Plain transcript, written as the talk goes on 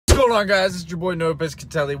going on, guys? It's your boy Noah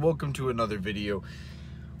Pescatelli. Welcome to another video.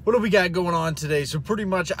 What do we got going on today? So pretty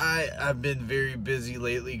much I've been very busy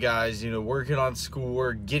lately, guys, working on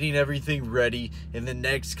schoolwork, getting everything ready, and the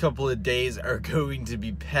next couple of days are going to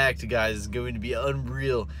be packed, guys. It's going to be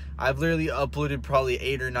unreal. I've literally uploaded probably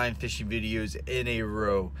 8 or 9 fishing videos in a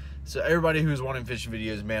row. So everybody who's wanting fishing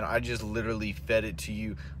videos, man, I just literally fed it to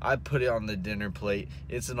you. I put it on the dinner plate.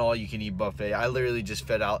 It's an all-you-can-eat buffet. I literally just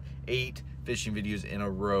fed out 8 fishing videos in a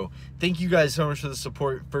row. Thank you guys so much for the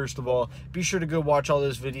support. First of all, be sure to go watch all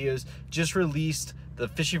those videos. Just released the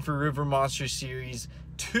Fishing for River Monster Series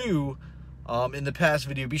 2 in the past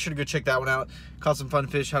video. Be sure to go check that one out. Caught some fun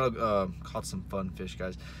fish. Caught some fun fish,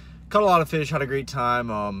 guys. Caught a lot of fish. Had a great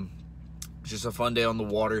time. Just a fun day on the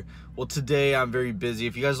water. Well, today I'm very busy.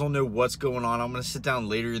 If you guys don't know what's going on, I'm going to sit down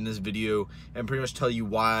later in this video and pretty much tell you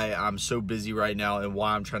why I'm so busy right now and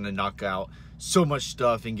why I'm trying to knock out so much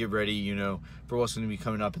stuff and get ready, for what's going to be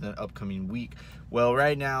coming up in the upcoming week. Well,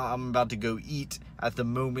 right now I'm about to go eat at the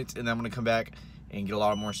moment, and I'm going to come back and get a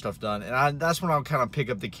lot more stuff done. And that's when I'll kind of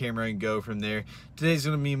pick up the camera and go from there. Today's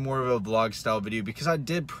going to be more of a vlog style video because I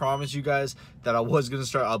did promise you guys that I was going to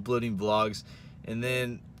start uploading vlogs, and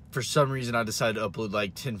then for some reason I decided to upload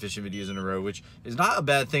like 10 fishing videos in a row, which is not a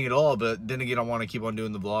bad thing at all, but then again I want to keep on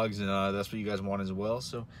doing the vlogs, and that's what you guys want as well.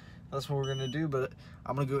 So that's what we're gonna do. But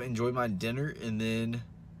I'm gonna go enjoy my dinner, and then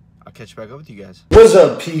I'll catch back up with you guys. What's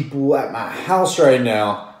up, people? At my house right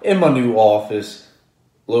now in my new office.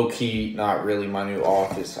 Low key, not really my new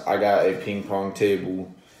office. I got a ping pong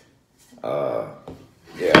table.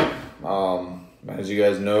 Yeah. As you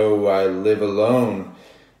guys know, I live alone,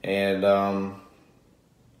 and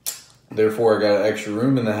therefore I got an extra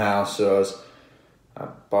room in the house, so I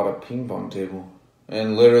bought a ping pong table.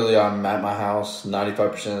 And literally, I'm at my house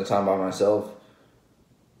 95% of the time by myself.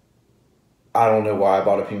 I don't know why I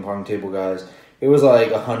bought a ping pong table, guys. It was like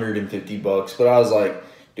 $150, but I was like,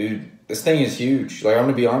 dude, this thing is huge. Like, I'm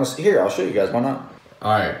gonna be honest. Here, I'll show you guys. Why not?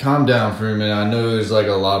 All right, calm down for a minute. I know there's like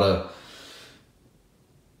a lot of...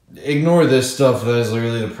 Ignore this stuff. That is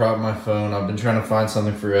literally the prop of my phone. I've been trying to find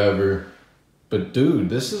something forever. But dude,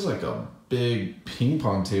 this is like a big ping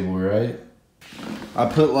pong table, right? I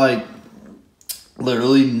put like...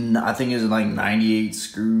 literally, I think it's like 98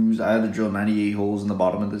 screws. I had to drill 98 holes in the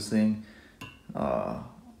bottom of this thing.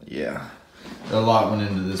 Yeah. A lot went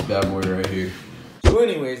into this bad boy right here. So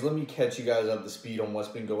anyways, let me catch you guys up to speed on what's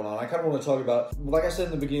been going on. I kind of want to talk about, like I said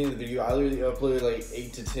in the beginning of the video, I literally uploaded like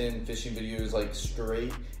 8 to 10 fishing videos like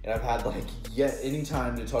straight. And I've had like yet any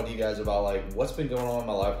time to talk to you guys about like what's been going on in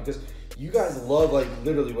my life, because you guys love like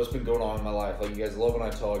literally what's been going on in my life. Like, you guys love when I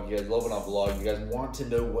talk, you guys love when I vlog, you guys want to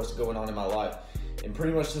know what's going on in my life. And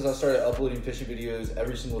pretty much since I started uploading fishing videos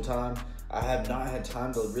every single time, I have not had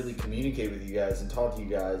time to really communicate with you guys and talk to you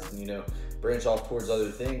guys and, branch off towards other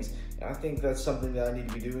things. And I think that's something that I need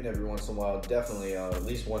to be doing every once in a while, definitely, at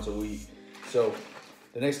least once a week. So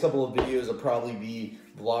the next couple of videos will probably be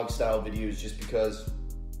vlog style videos, just because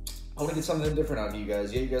I want to get something different out of you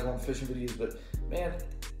guys. Yeah, you guys want fishing videos, but man,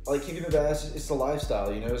 like kicking the bass, it's the lifestyle,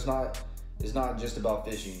 it's not just about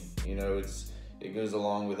fishing, it goes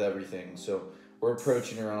along with everything. So we're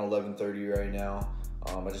approaching around 11:30 right now.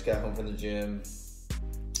 I just got home from the gym,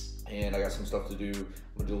 and I got some stuff to do.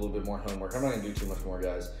 I'm gonna do a little bit more homework. I'm not gonna do too much more,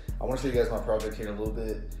 guys. I want to show you guys my project here in a little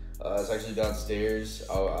bit. It's actually downstairs.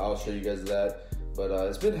 I'll show you guys that. But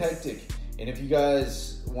it's been hectic, and if you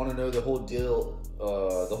guys want to know the whole deal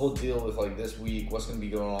with like this week, what's gonna be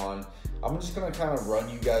going on, I'm just gonna kind of run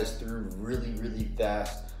you guys through really, really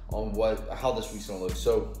fast on how this week's gonna look.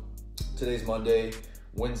 So today's Monday.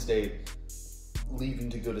 Wednesday, leaving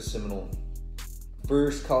to go to Seminole.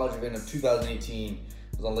 First college event of 2018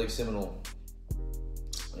 was on Lake Seminole,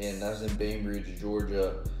 and that's in Bainbridge,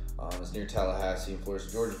 Georgia. It's near Tallahassee in Florida,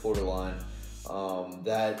 Georgia-Florida line.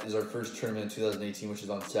 That is our first tournament in 2018, which is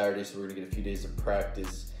on Saturday, so we're gonna get a few days of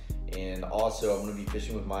practice. And also, I'm gonna be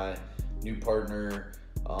fishing with my new partner,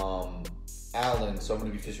 Alan. So I'm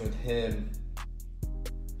gonna be fishing with him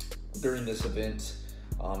during this event.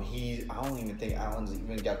 I don't even think Alan's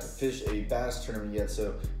even got to fish a bass tournament yet,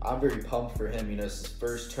 so I'm very pumped for him. It's his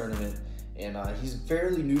first tournament, and he's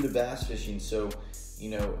fairly new to bass fishing, so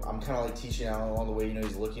I'm kind of like teaching Alan along the way.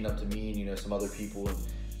 He's looking up to me and some other people, and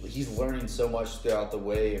he's learning so much throughout the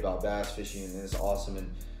way about bass fishing, and it's awesome.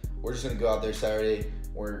 And we're just gonna go out there Saturday.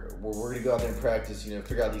 We're gonna go out there and practice,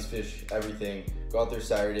 figure out these fish, everything. Go out there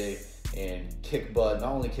Saturday and kick butt.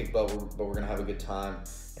 Not only kick butt, but we're gonna have a good time.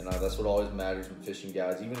 And that's what always matters when fishing,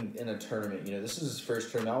 guys. Even in a tournament, this is his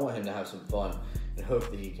first tournament. I want him to have some fun and hope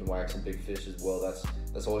that he can whack some big fish as well.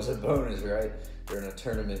 That's always a bonus, right? During a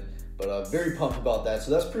tournament. But very pumped about that. So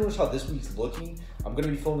that's pretty much how this week's looking. I'm going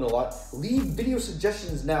to be filming a lot. Leave video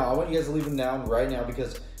suggestions now. I want you guys to leave them down right now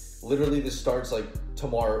because literally this starts like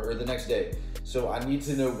tomorrow or the next day. So I need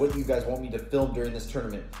to know what you guys want me to film during this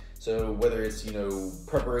tournament. So whether it's, you know,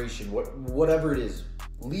 preparation, whatever it is,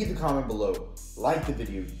 leave the comment below. Like the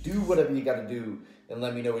video. Do whatever you got to do and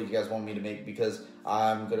let me know what you guys want me to make because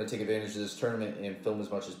I'm going to take advantage of this tournament and film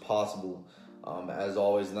as much as possible, as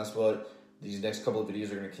always. And that's what these next couple of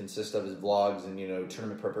videos are going to consist of, is vlogs and, you know,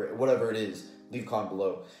 tournament preparation, whatever it is. Leave a comment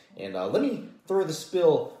below. And let me throw the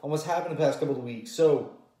spill on what's happened the past couple of weeks.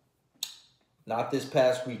 So, not this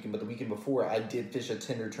past weekend, but the weekend before, I did fish a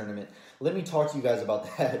Tinder tournament. Let me talk to you guys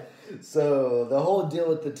about that. So, the whole deal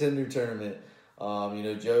with the Tinder tournament, you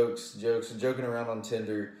know, joking around on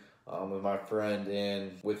Tinder with my friend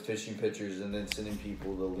and with fishing pictures and then sending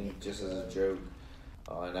people the link just as a joke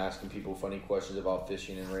and asking people funny questions about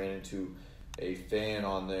fishing, and ran into a fan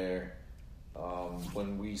on there.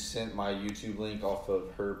 When we sent my YouTube link off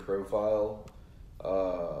of her profile,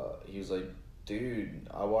 he was like, dude,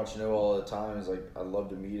 I watch Noah all the time. He's like, I'd love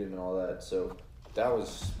to meet him and all that. So that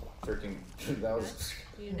was freaking, that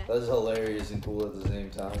was hilarious and cool at the same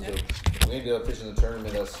time. So we ended up fishing the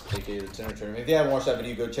tournament. That's aka the Tinder tournament. If you haven't watched that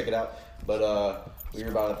video, go check it out. But we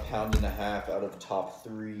were about 1.5 pounds out of top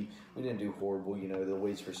 3. We didn't do horrible, you know, the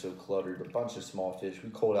weights were so cluttered. A bunch of small fish.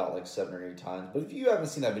 We called out like 7 or 8 times. But if you haven't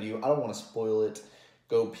seen that video, I don't want to spoil it.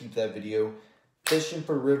 Go peep that video. Fishing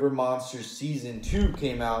for River Monsters Season 2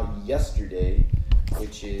 came out yesterday,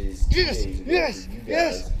 which is 2 days ago.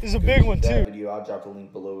 Yes, it's a big one too. Video, I'll drop the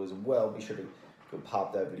link below as well. Be sure to go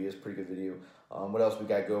pop that video. It's a pretty good video. What else we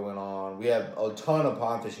got going on? We have a ton of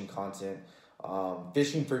pond fishing content. Pond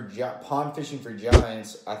fishing for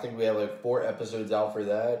giants. I think we have like 4 episodes out for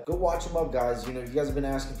that. Go watch them up, guys. You know, you guys have been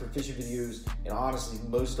asking for fishing videos, and honestly,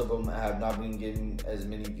 most of them have not been getting as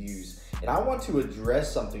many views. And I want to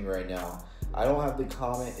address something right now. I don't have the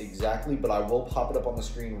comment exactly, but I will pop it up on the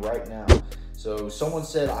screen right now. So someone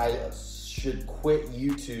said I should quit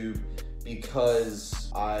YouTube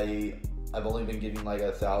because I've only been getting like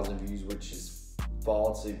 1,000 views, which is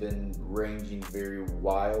false. They've been ranging very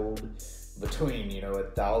wild between, you know,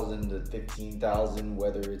 1,000 to 15,000.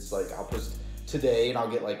 Whether it's like I'll post today and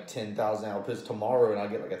I'll get like 10,000. I'll post tomorrow and I'll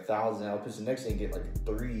get like 1,000. I'll post the next day and get like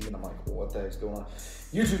 3. And I'm like, well, what the heck's going on?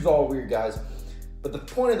 YouTube's all weird, guys. But the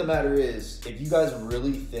point of the matter is, if you guys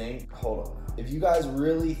really think, if you guys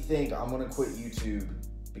really think I'm gonna quit YouTube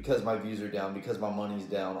because my views are down, because my money's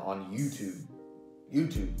down on YouTube, if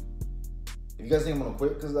you guys think I'm gonna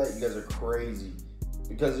quit because of that, you guys are crazy.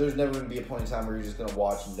 Because there's never gonna be a point in time where you're just gonna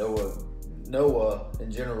watch Noah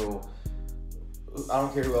in general, I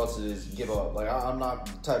don't care who else it is, give up. Like, I'm not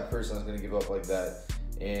the type of person that's gonna give up like that.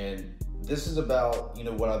 And this is about, you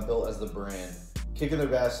know, what I've built as the brand. Kicking Their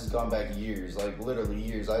Bass has gone back years, like literally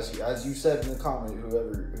years. As you said in the comment,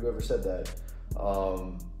 whoever said that,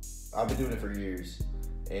 I've been doing it for years,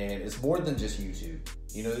 and it's more than just YouTube.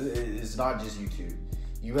 You know, it's not just YouTube.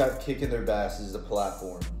 You have Kicking Their Bass as a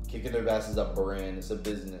platform. Kicking Their Bass is a brand. It's a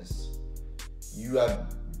business. You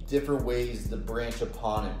have different ways to branch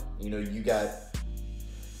upon it. You know, you got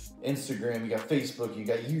Instagram, you got Facebook, you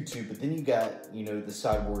got YouTube, but then you got, you know, the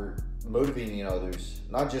side where motivating others,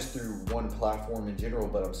 not just through one platform in general,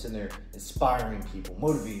 but I'm sitting there inspiring people,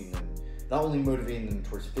 motivating them, not only motivating them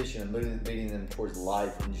towards fishing, I'm motivating them towards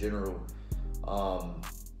life in general.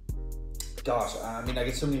 Gosh, I mean, I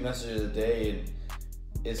get so many messages a day, and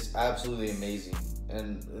it's absolutely amazing.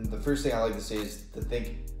 And the first thing I like to say is to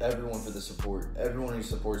thank everyone for the support, everyone who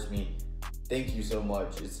supports me. Thank you so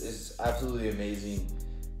much. It's absolutely amazing,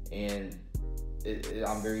 and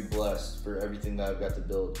I'm very blessed for everything that I've got to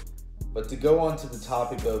build. But to go on to the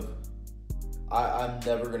topic of, I'm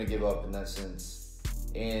never going to give up in that sense.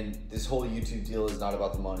 And this whole YouTube deal is not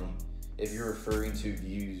about the money. If you're referring to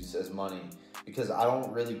views as money, because I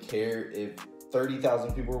don't really care if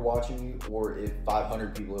 30,000 people are watching me or if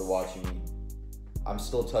 500 people are watching me. I'm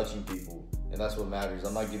still touching people, and that's what matters.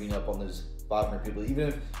 I'm not giving up on those 500 people. Even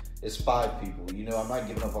if it's 5 people, you know, I'm not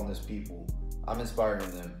giving up on those people. I'm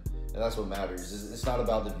inspiring them, and that's what matters. It's not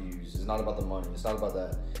about the views. It's not about the money. It's not about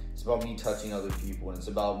that. It's about me touching other people, and it's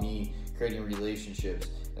about me creating relationships.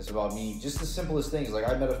 It's about me, just the simplest things. Like,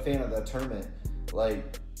 I met a fan at that tournament.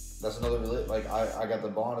 Like, that's another, like, I got the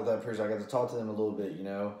bond with that person. I got to talk to them a little bit, you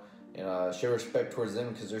know, and show respect towards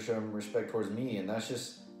them because they're showing respect towards me. And that's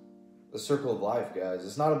just the circle of life, guys.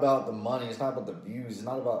 It's not about the money. It's not about the views. It's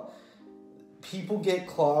not about, people get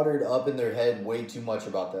cluttered up in their head way too much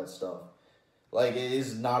about that stuff. Like, it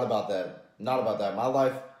is not about that. Not about that. My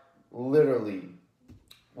life literally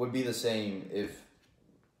would be the same if,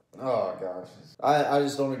 oh gosh, I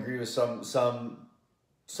just don't agree with some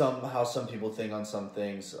how some people think on some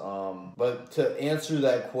things. But to answer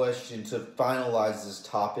that question, to finalize this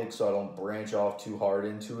topic so I don't branch off too hard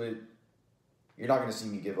into it, you're not going to see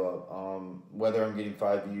me give up. Whether I'm getting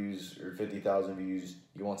 5 views or 50,000 views,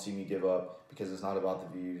 you won't see me give up, because it's not about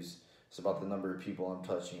the views. It's about the number of people I'm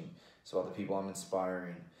touching. It's about the people I'm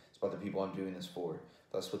inspiring. It's about the people I'm doing this for.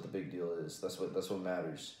 That's what the big deal is. That's what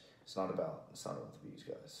matters. It's not about the views,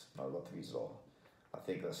 guys. Not about the views at all. I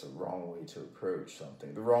think that's the wrong way to approach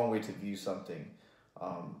something. The wrong way to view something.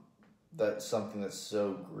 That's something that's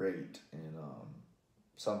so great, and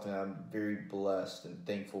something I'm very blessed and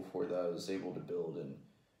thankful for that I was able to build, and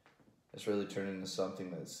it's really turned into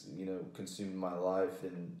something that's, you know, consumed my life,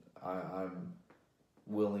 and I'm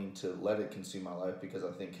willing to let it consume my life, because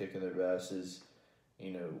I think Kicking Their Bass is,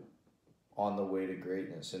 you know, on the way to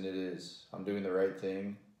greatness, and it is. I'm doing the right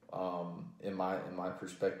thing, in my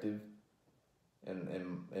perspective, and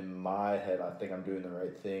in my head, I think I'm doing the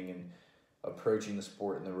right thing and approaching the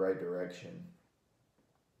sport in the right direction.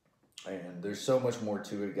 And there's so much more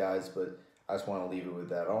to it, guys, but I just want to leave it with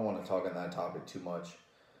that. I don't want to talk on that topic too much.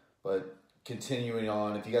 But continuing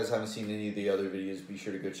on, if you guys haven't seen any of the other videos, be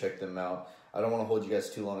sure to go check them out. I don't want to hold you guys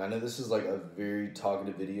too long. I know this is like a very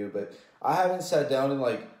talkative video, but I haven't sat down and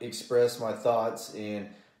like expressed my thoughts and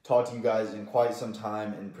talked to you guys in quite some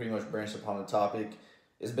time and pretty much branched upon the topic.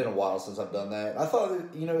 It's been a while since I've done that. I thought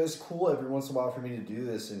that, you know, it's cool every once in a while for me to do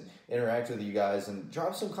this and interact with you guys, and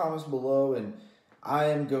drop some comments below, and I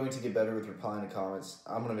am going to get better with replying to comments.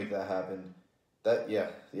 I'm gonna make that happen.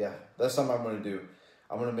 That's something I'm gonna do.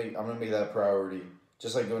 I'm gonna make that a priority.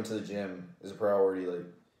 Just like going to the gym is a priority. Like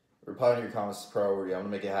replying to your comments is a priority. I'm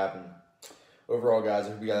gonna make it happen. Overall, guys,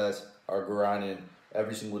 I hope you guys are grinding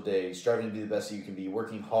every single day, striving to be the best that you can be,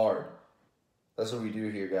 working hard. That's what we do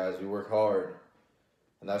here, guys. We work hard,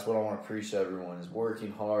 and that's what I want to preach to everyone: is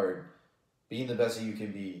working hard, being the best that you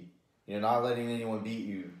can be. You know, not letting anyone beat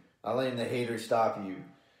you. Not letting the haters stop you,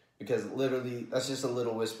 because literally that's just a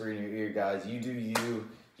little whisper in your ear, guys. You do you,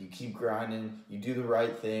 you keep grinding, you do the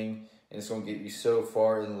right thing, and it's going to get you so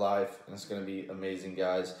far in life, and it's going to be amazing,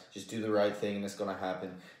 guys. Just do the right thing, and it's going to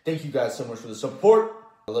happen. Thank you guys so much for the support.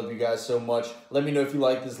 I love you guys so much. Let me know if you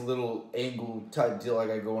like this little angle type deal I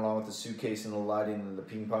got going on with the suitcase and the lighting and the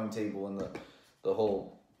ping pong table and the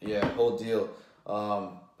whole deal.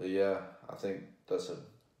 But yeah, I think that's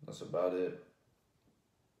about it.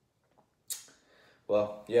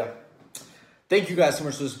 Well, yeah. Thank you guys so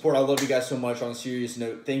much for the support. I love you guys so much. On a serious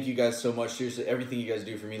note, thank you guys so much. Seriously, everything you guys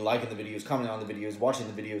do for me, liking the videos, commenting on the videos, watching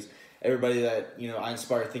the videos, everybody that, you know, I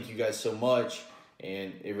inspire, thank you guys so much.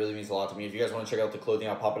 And it really means a lot to me. If you guys want to check out the clothing,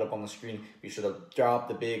 I'll pop it up on the screen. Be sure to drop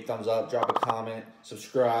the big thumbs up, drop a comment,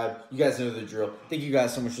 subscribe. You guys know the drill. Thank you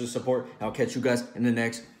guys so much for the support, and I'll catch you guys in the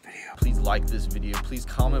next video. Please like this video. Please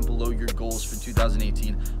comment below your goals for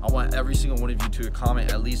 2018. I want every single one of you to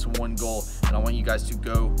comment at least one goal, and I want you guys to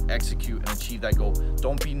go execute and achieve that goal.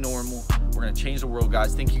 Don't be normal. We're going to change the world,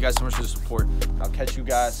 guys. Thank you guys so much for the support. I'll catch you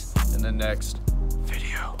guys in the next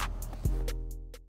video.